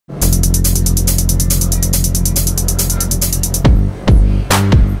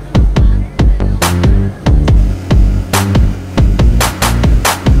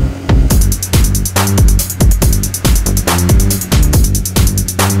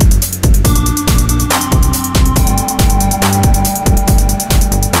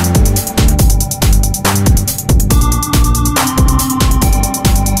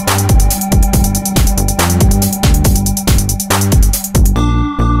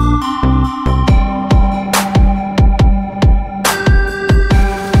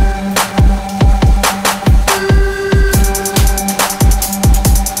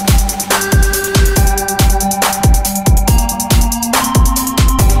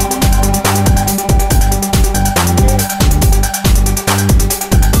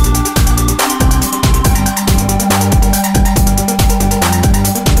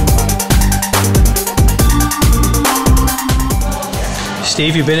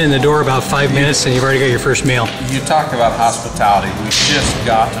Steve, you've been in the door about 5 minutes and you've already got your first meal. You talked about hospitality. We just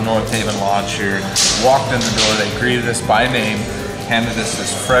got to North Haven Lodge here, walked in the door, they greeted us by name, handed us this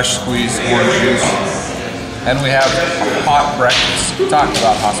fresh squeezed orange juice, and we have hot breakfast. Talk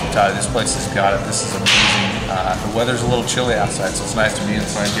about hospitality. This place has got it. This is amazing. The weather's a little chilly outside, so it's nice to be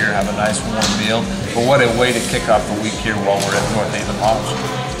inside here, have a nice warm meal. But what a way to kick off the week here while we're at North Haven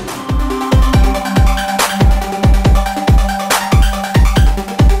Lodge.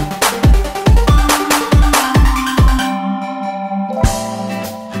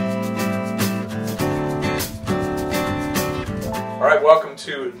 All right, welcome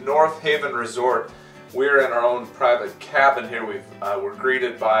to North Haven Resort. We're in our own private cabin here. We're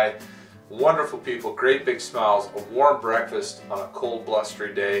greeted by wonderful people, great big smiles, a warm breakfast on a cold,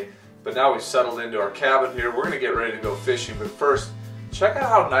 blustery day. But now we've settled into our cabin here. We're gonna get ready to go fishing, but first, check out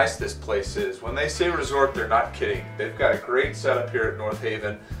how nice this place is. When they say resort, they're not kidding. They've got a great setup here at North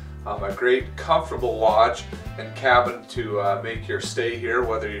Haven, a great comfortable lodge and cabin to make your stay here,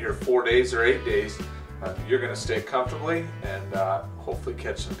 whether you're here 4 days or 8 days. You're going to stay comfortably and hopefully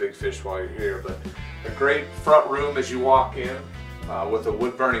catch some big fish while you're here. But a great front room as you walk in with a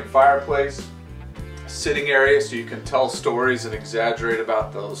wood-burning fireplace, sitting area so you can tell stories and exaggerate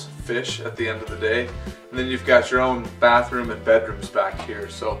about those fish at the end of the day. And then you've got your own bathroom and bedrooms back here.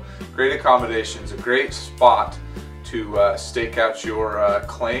 So great accommodations, a great spot to stake out your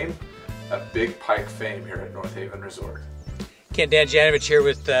claim of big pike fame here at North Haven Resort. Ken Danjanovich here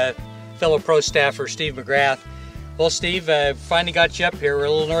with fellow pro staffer Steve McGrath. Well, Steve, finally got you up here. We're a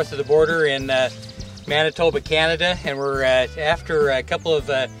little north of the border in Manitoba, Canada, and we're after a couple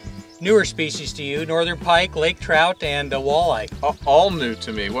of newer species to you, northern pike, lake trout, and walleye. All new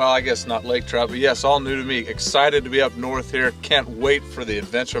to me. Well, I guess not lake trout, but yes, all new to me. Excited to be up north here. Can't wait for the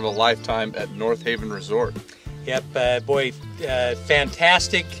adventure of a lifetime at North Haven Resort. Yep, boy,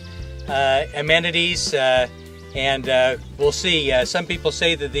 fantastic amenities, and we'll see. Some people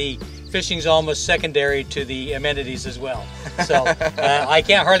say that the fishing's almost secondary to the amenities as well. So I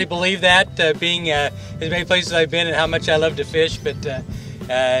can't hardly believe that, being as many places I've been and how much I love to fish. But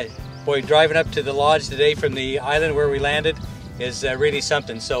boy, driving up to the lodge today from the island where we landed is really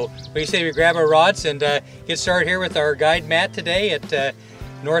something. So what do you say we grab our rods and get started here with our guide Matt today at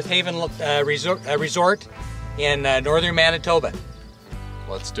North Haven Resort in northern Manitoba.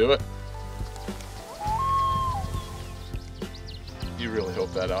 Let's do it. You really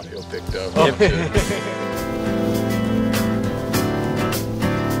hope that audio picked up. Oh. Take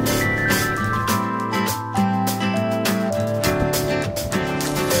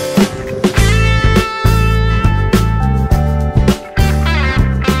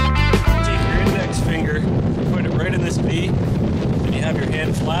your index finger, put it right in this V, and you have your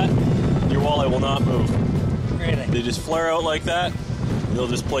hand flat, your walleye will not move. Really? They just flare out like that, they'll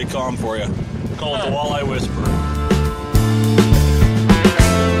just play calm for you. Call it the walleye whisperer.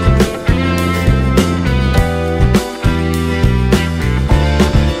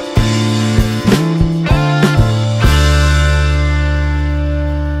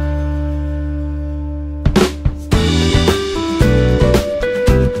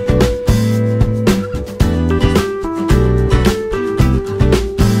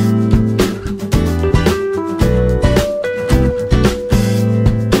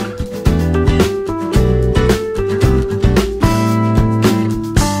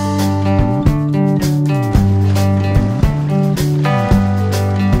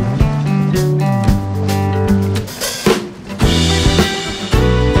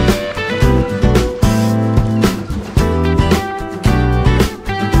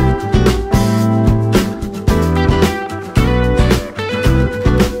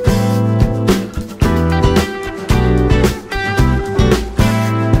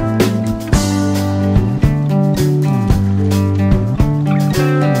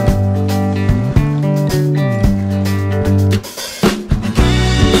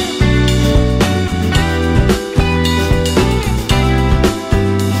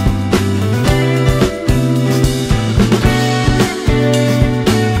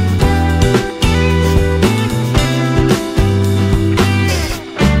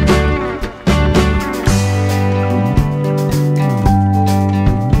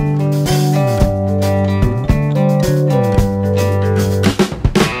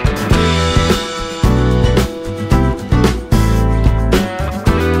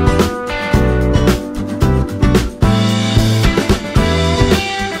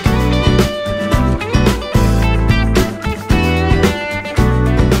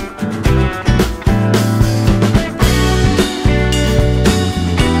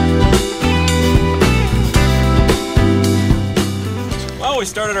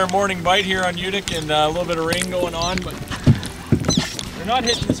 our morning bite here on Utica, and a little bit of rain going on, but they're not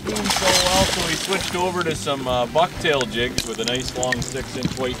hitting the spoon so well, so we switched over to some bucktail jigs with a nice long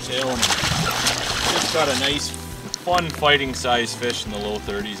 6-inch white tail, and just got a nice fun fighting size fish in the low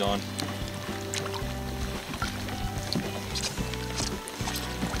 30s on.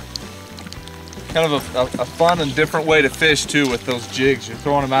 Kind of a fun and different way to fish too with those jigs. You're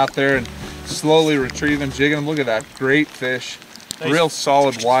throwing them out there and slowly retrieving, jigging them. Look at that, great fish. Nice. Real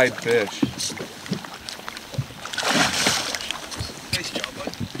solid, wide fish. Nice job,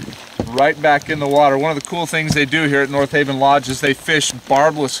 bud. Right back in the water. One of the cool things they do here at North Haven Lodge is they fish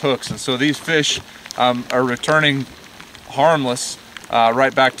barbless hooks, and so these fish are returning harmless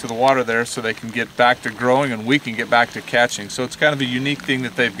right back to the water there, so they can get back to growing and we can get back to catching. So it's kind of a unique thing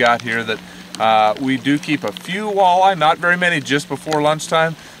that they've got here, that we do keep a few walleye, not very many, just before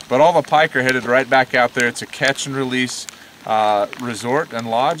lunchtime, but all the pike are headed right back out there. It's a catch and release resort and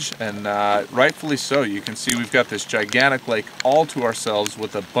lodge, and rightfully so. You can see we've got this gigantic lake all to ourselves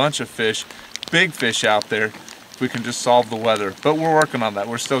with a bunch of fish, big fish out there, if we can just solve the weather. But we're working on that.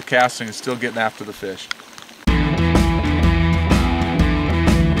 We're still casting and still getting after the fish.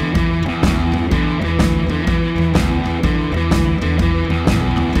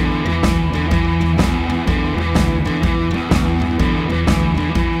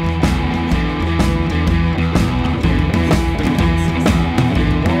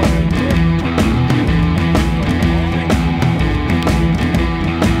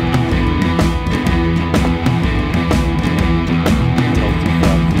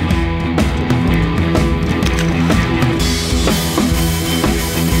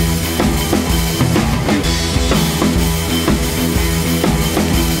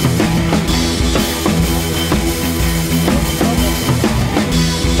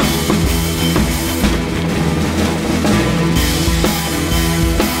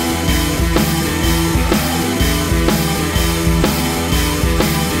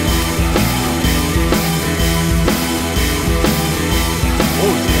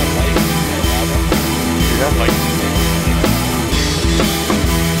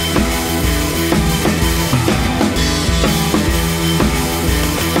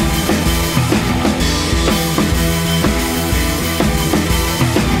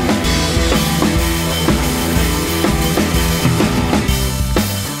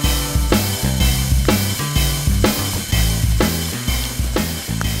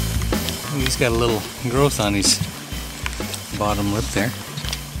 He's got a little growth on his bottom lip there.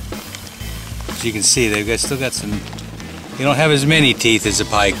 As you can see, they've still got some. They don't have as many teeth as a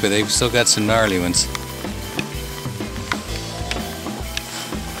pike, but they've still got some gnarly ones.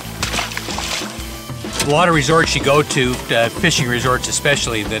 A lot of resorts you go to, fishing resorts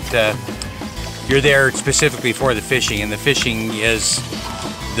especially, that you're there specifically for the fishing, and the fishing is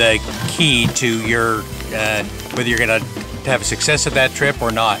the key to your whether you're going to have a success of that trip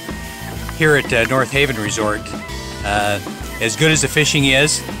or not. Here at North Haven Resort, as good as the fishing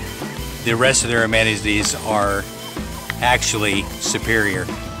is, the rest of their amenities are actually superior.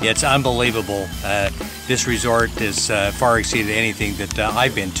 It's unbelievable. This resort has far exceeded anything that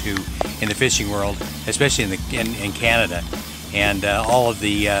I've been to in the fishing world, especially in Canada. And all of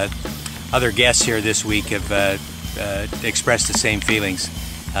the other guests here this week have expressed the same feelings.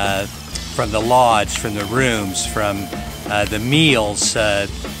 From the lodge, from the rooms, from the meals.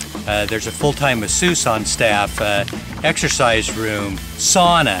 There's a full-time masseuse on staff, exercise room,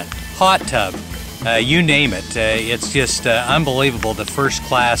 sauna, hot tub, you name it. It's just unbelievable, the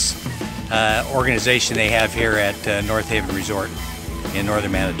first-class organization they have here at North Haven Resort in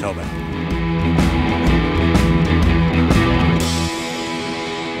northern Manitoba.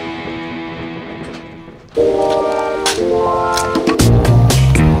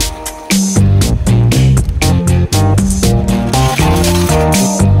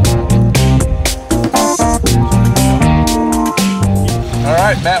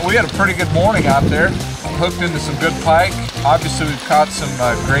 Matt, we had a pretty good morning out there. Hooked into some good pike. Obviously, we've caught some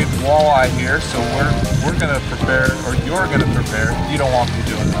great walleye here, so we're going to prepare, or you're going to prepare. You don't want me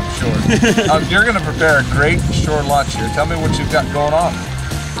doing it, I'm sure. You're going to prepare a great shore lunch here. Tell me what you've got going on.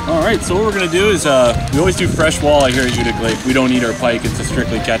 All right, so what we're going to do is we always do fresh walleye here at Utica Lake. We don't eat our pike. It's a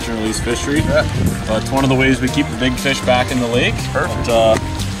strictly catch and release fishery. Yeah. It's one of the ways we keep the big fish back in the lake. Perfect. But,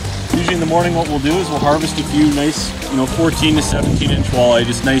 usually in the morning what we'll do is we'll harvest a few nice, 14 to 17 inch walleye,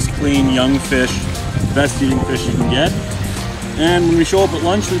 just nice clean young fish, best eating fish you can get. And when we show up at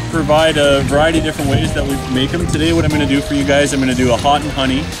lunch, we provide a variety of different ways that we make them. Today, what I'm going to do for you guys, I'm going to do a hot and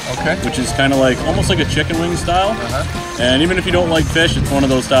honey, which is kind of like almost like a chicken wing style. And even if you don't like fish, it's one of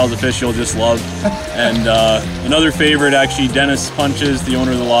those styles of fish you'll just love. And another favorite, actually, Dennis Punches, the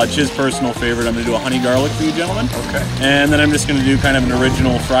owner of the lodge, his personal favorite. I'm going to do a honey garlic for you gentlemen. And then I'm just going to do kind of an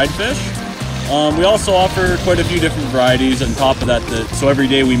original fried fish. We also offer quite a few different varieties on top of that, so every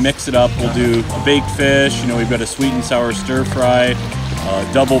day we mix it up. We'll do a baked fish, you know, we've got a sweet and sour stir fry,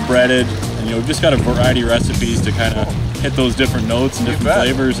 double breaded, and you know, we've just got a variety of recipes to kind of hit those different notes and different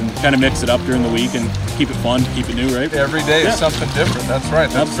flavors and kind of mix it up during the week and keep it fun, keep it new, right? Every day is something different, that's right,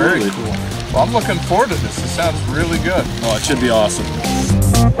 that's very cool. Well, I'm looking forward to this, it sounds really good. Oh, it should be awesome.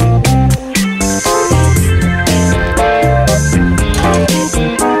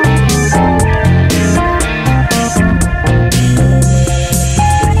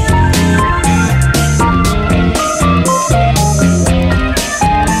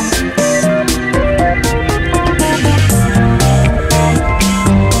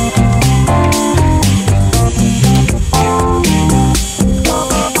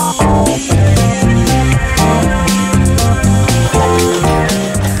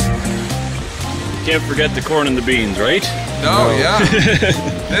 Can't forget the corn and the beans, right? No, yeah.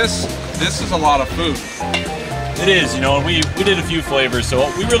 This is a lot of food. It is, you know, and we did a few flavors, so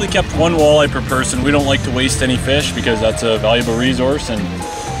we really kept one walleye per person. We don't like to waste any fish because that's a valuable resource, and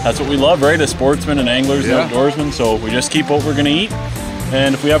that's what we love, right? As sportsmen and anglers and outdoorsmen, so we just keep what we're gonna eat.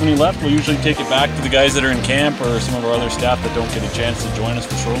 And if we have any left, we'll usually take it back to the guys that are in camp or some of our other staff that don't get a chance to join us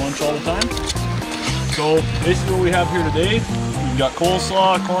for shore lunch all the time. So basically what we have here today, we've got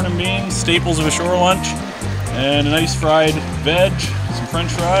coleslaw, corn and beans, staples of a shore lunch, and a nice fried veg, some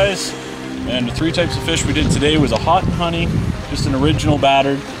french fries, and the 3 types of fish we did today was a hot and honey, just an original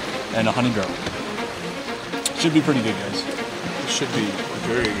battered, and a honey garlic. Should be pretty good, guys. It should be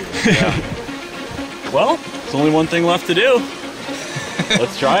very good, yeah. Well, there's only one thing left to do.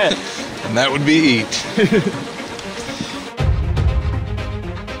 Let's try it. And that would be eat.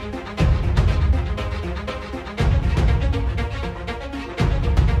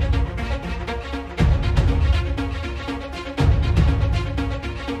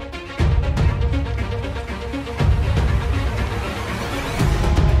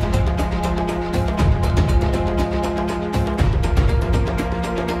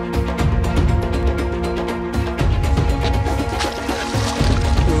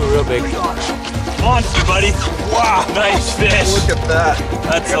 Big monster, buddy. Wow, nice fish. Look at that.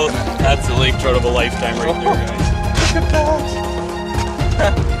 That's a lake trout of a lifetime right there, guys. Look at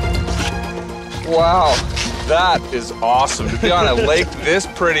that. Wow, that is awesome. To be on a lake this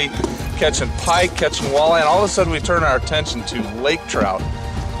pretty, catching pike, catching walleye, and all of a sudden we turn our attention to lake trout.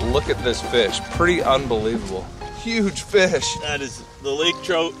 Look at this fish, pretty unbelievable. Huge fish. That is the lake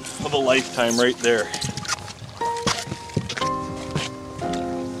trout of a lifetime right there.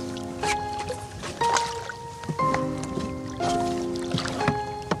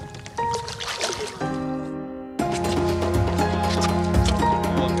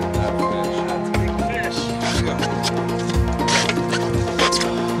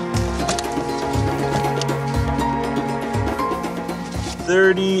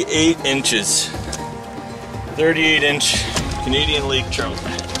 Inches. 38-inch Canadian lake trout.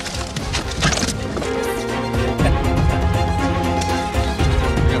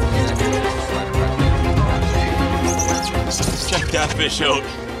 Check that fish out.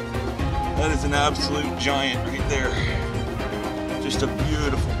 That is an absolute giant right there. Just a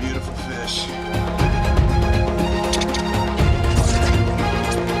beautiful, beautiful fish.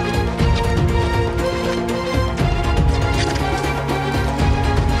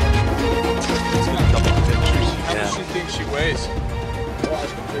 She weighs.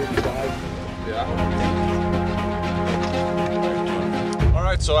 Yeah. All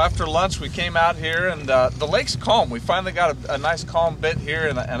right, so after lunch we came out here and the lake's calm. We finally got a nice calm bit here,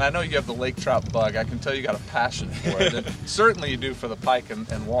 and I know you have the lake trout bug. I can tell you got a passion for it. And certainly you do for the pike and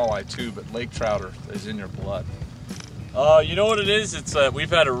walleye too, but lake trout is in your blood. You know what it is? It's we've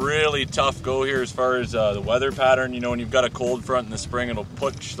had a really tough go here as far as the weather pattern. You know, when you've got a cold front in the spring, it'll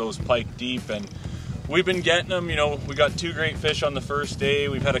push those pike deep, and we've been getting them. You know, we got 2 great fish on the first day.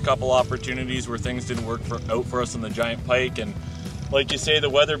 We've had a couple opportunities where things didn't work out for us on the giant pike, and like you say, the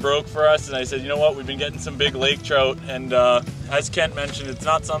weather broke for us, and I said, you know what, we've been getting some big lake trout, and as Kent mentioned, it's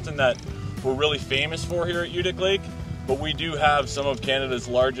not something that we're really famous for here at Utica Lake, but we do have some of Canada's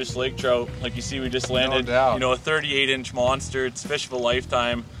largest lake trout. Like you see, we just landed, you know, a 38-inch monster. It's fish of a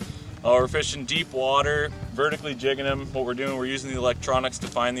lifetime. We're fishing deep water, vertically jigging them. What we're doing, we're using the electronics to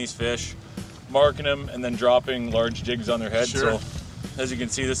find these fish. marking them, and then dropping large jigs on their head. Sure. So as you can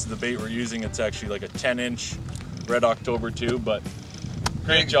see, this is the bait we're using. It's actually like a 10-inch Red October tube, but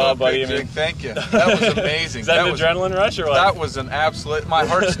great job, buddy. Jig, thank you. That was amazing. Is that an adrenaline rush or what? That was an absolute, my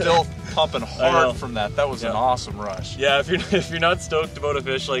heart's still pumping hard from that. That was an awesome rush. Yeah, if you're not stoked about a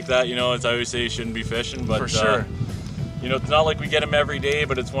fish like that, you know, as I always say, you shouldn't be fishing. But for sure. You know, it's not like we get them every day,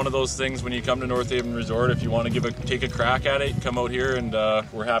 but it's one of those things when you come to North Haven Resort, if you want to take a crack at it, come out here, and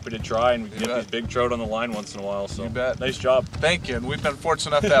we're happy to try, and we can get these big trout on the line once in a while. So you bet. Nice job. Thank you. And we've been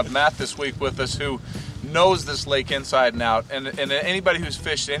fortunate enough to have Matt this week with us, who knows this lake inside and out. And anybody who's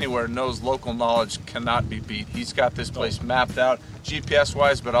fished anywhere knows local knowledge cannot be beat. He's got this place mapped out,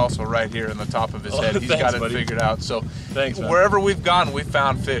 GPS-wise, but also right here in the top of his head. He's got it figured out. So thanks, man. Wherever we've gone, we've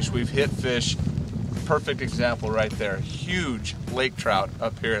found fish. We've hit fish. Perfect example right there. Huge lake trout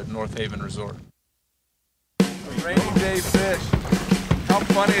up here at North Haven Resort. Rainy day fish. How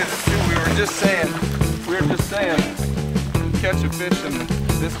funny is it too? We were just saying, catch a fish in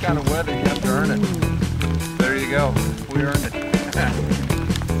this kind of weather, you have to earn it. There you go. We earned it.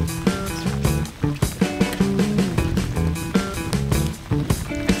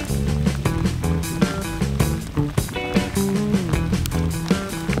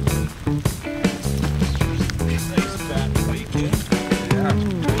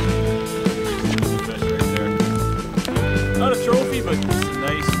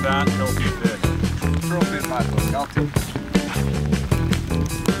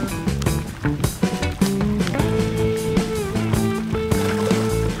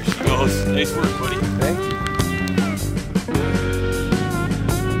 Nice work, buddy. Thank you.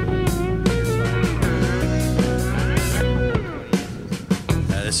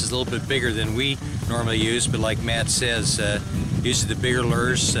 This is a little bit bigger than we normally use, but like Matt says, uses the bigger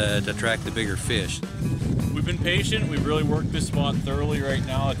lures to attract the bigger fish. We've been patient. We've really worked this spot thoroughly right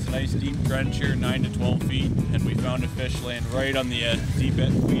now. It's a nice deep trench here, 9 to 12 feet, and we found a fish laying right on the deep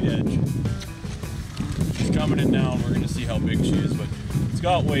weed edge. She's coming in now, and we're going to see how big she is, but it's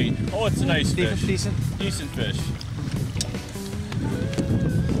got weight. Oh, it's a nice fish. Decent fish.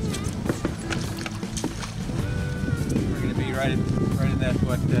 We're going to be right in that,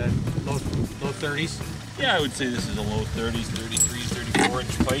 what, low 30s? Yeah, I would say this is a low 30s, 33,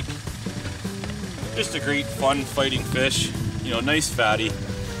 34-inch pike. Just a great, fun fighting fish. You know, nice fatty.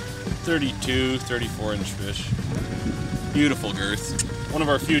 32, 34-inch fish. Beautiful girth. One of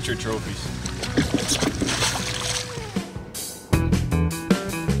our future trophies.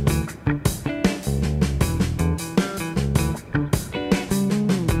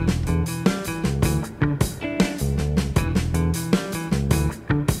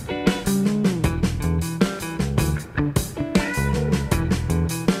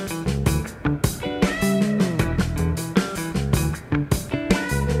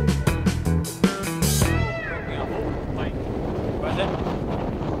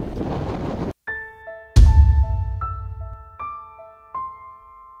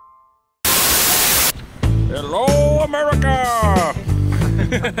 Hello, America!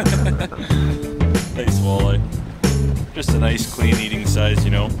 Nice walleye. Just a nice, clean eating size,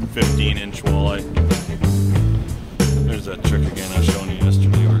 you know, 15-inch walleye. There's that trick again I was showing you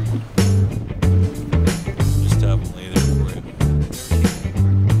yesterday. Or just have them lay there for you.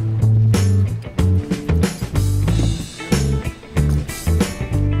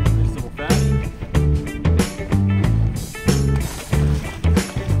 Nice little fatty.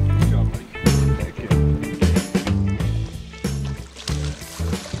 Good job, buddy. Thank you.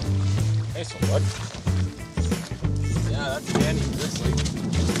 Nice one, bud. Yeah, that's dandy for this lake.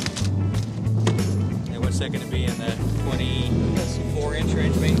 And what's that going to be in the 24-inch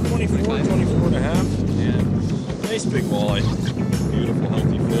range, maybe? 24 and a half. Yeah. Nice big walleye. Beautiful,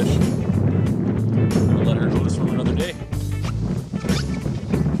 healthy fish. We'll let her loose from another day.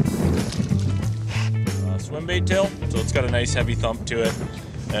 Swim bait tail, so it's got a nice heavy thump to it,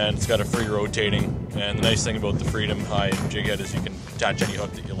 and it's got a free rotating. And the nice thing about the Freedom High jig head is you can attach any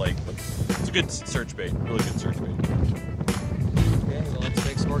hook that you like. But it's a good search bait, really good search bait. Okay, well, let's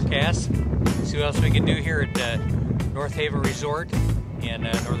make some more casts. See what else we can do here at North Haven Resort in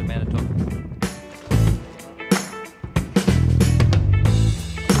northern Manitoba.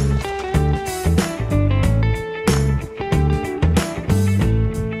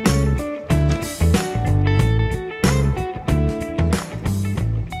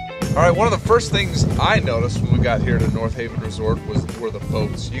 All right, one of the first things I noticed when we got here to North Haven Resort were the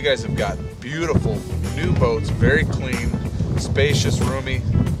boats. You guys have got beautiful new boats, very clean, spacious, roomy.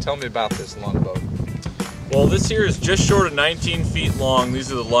 Tell me about this Lund boat. Well, this here is just short of 19 feet long.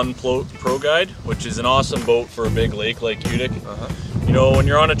 These are the Lund Pro Guide, which is an awesome boat for a big lake like Utica. You know, when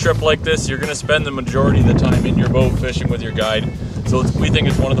you're on a trip like this, you're going to spend the majority of the time in your boat fishing with your guide. So we think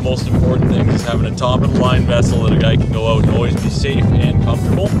it's one of the most important things is having a top-of-the-line vessel that a guy can go out and always be safe and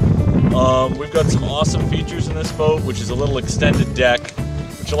comfortable. We've got some awesome features in this boat, which is a little extended deck,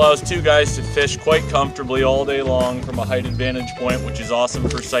 which allows two guys to fish quite comfortably all day long from a heighted vantage point, which is awesome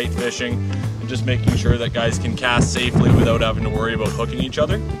for sight fishing and just making sure that guys can cast safely without having to worry about hooking each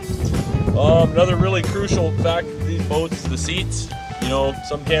other. Another really crucial fact of these boats is the seats. You know,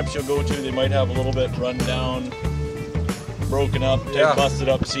 some camps you'll go to, they might have a little bit run down, broken up, busted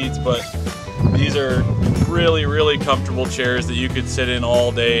up seats, but these are really, really comfortable chairs that you could sit in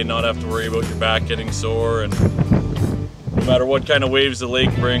all day and not have to worry about your back getting sore, and no matter what kind of waves the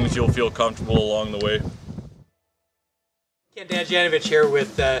lake brings, you'll feel comfortable along the way. Ken Danjanovich here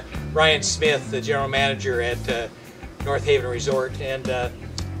with Ryan Smith, the general manager at North Haven Resort. And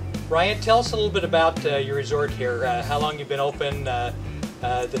Ryan, tell us a little bit about your resort here, how long you've been open,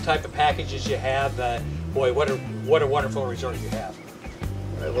 the type of packages you have. Boy, what a wonderful resort you have.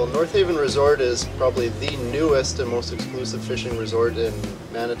 All right, well, North Haven Resort is probably the newest and most exclusive fishing resort in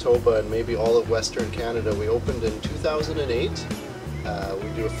Manitoba and maybe all of Western Canada. We opened in 2008. We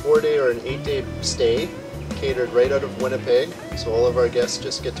do a 4-day or an 8-day stay, catered right out of Winnipeg. So all of our guests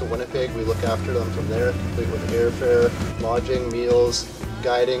just get to Winnipeg. We look after them from there, complete with airfare, lodging, meals,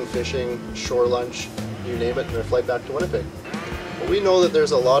 guiding, fishing, shore lunch, you name it, and their flight back to Winnipeg. But we know that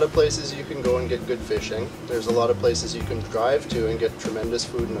there's a lot of places you can go and get good fishing. There's a lot of places you can drive to and get tremendous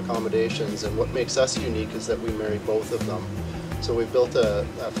food and accommodations, and what makes us unique is that we marry both of them. So we've built a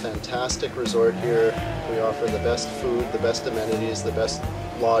fantastic resort here. We offer the best food, the best amenities, the best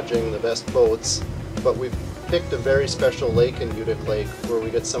lodging, the best boats, but we've picked a very special lake in Utica Lake where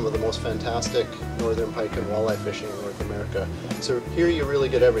we get some of the most fantastic northern pike and walleye fishing in North America. So here you really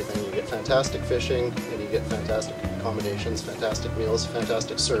get everything. You get fantastic fishing and you get fantastic accommodations, fantastic meals,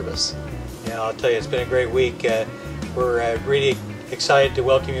 fantastic service. Yeah, I'll tell you, it's been a great week. We're really excited to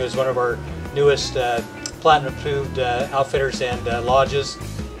welcome you as one of our newest platinum approved outfitters and lodges,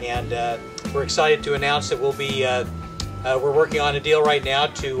 and we're excited to announce that we're working on a deal right now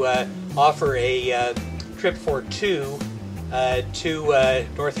to offer a trip for two to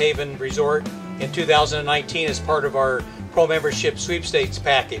North Haven Resort in 2019 as part of our Pro Membership Sweepstakes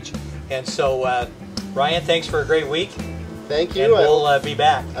package. And so, Ryan, thanks for a great week. Thank you. And we'll be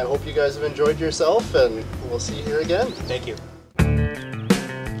back. I hope you guys have enjoyed yourself, and we'll see you here again. Thank you.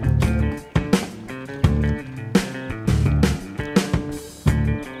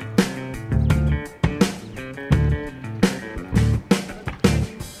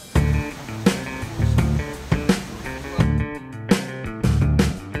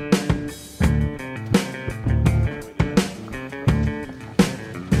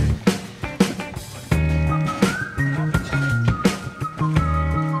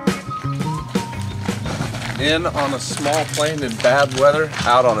 In on a small plane in bad weather,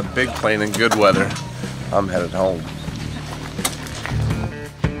 out on a big plane in good weather. I'm headed home.